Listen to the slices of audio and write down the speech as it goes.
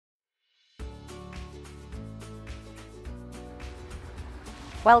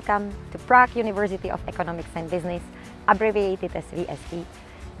Welcome to Prague University of Economics and Business, abbreviated as VSE,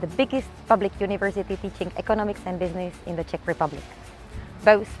 the biggest public university teaching economics and business in the Czech Republic.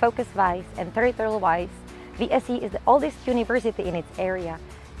 Both focus-wise and territorial-wise, VSE is the oldest university in its area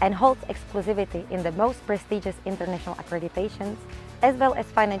and holds exclusivity in the most prestigious international accreditations, as well as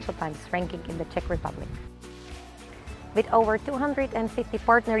Financial Times ranking in the Czech Republic. With over 250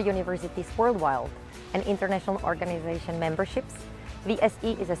 partner universities worldwide and international organization memberships,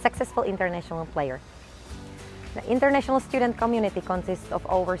 VSE is a successful international player. The international student community consists of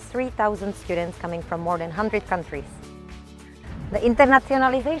over 3,000 students coming from more than 100 countries. The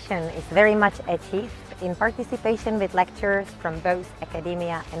internationalization is very much achieved in participation with lecturers from both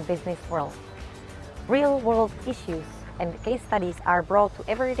academia and business world. Real-world issues and case studies are brought to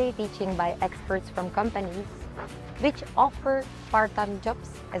everyday teaching by experts from companies, which offer part-time jobs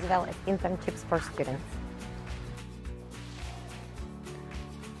as well as internships for students.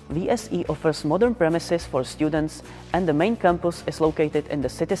 VSE offers modern premises for students, and the main campus is located in the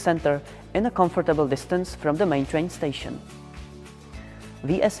city center in a comfortable distance from the main train station.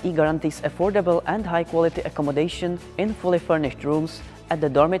 VSE guarantees affordable and high-quality accommodation in fully furnished rooms at the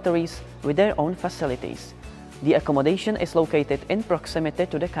dormitories with their own facilities. The accommodation is located in proximity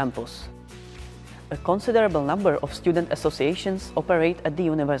to the campus. A considerable number of student associations operate at the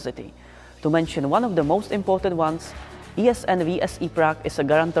university. To mention one of the most important ones, ESN VSE Prague is a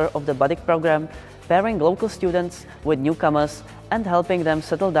guarantor of the BADIC program, pairing local students with newcomers and helping them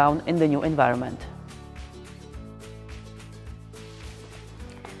settle down in the new environment.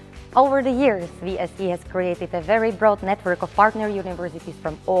 Over the years, VSE has created a very broad network of partner universities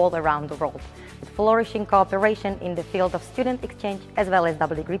from all around the world, with flourishing cooperation in the field of student exchange as well as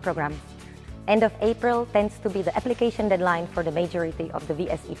double degree programs. End of April tends to be the application deadline for the majority of the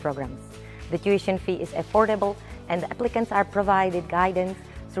VSE programs. The tuition fee is affordable and the applicants are provided guidance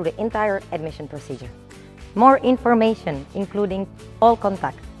through the entire admission procedure. More information, including all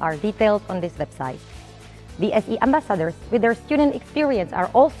contacts, are detailed on this website. VSE ambassadors with their student experience are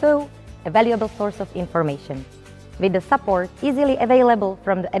also a valuable source of information. With the support easily available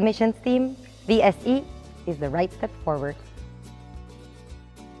from the admissions team, VSE is the right step forward.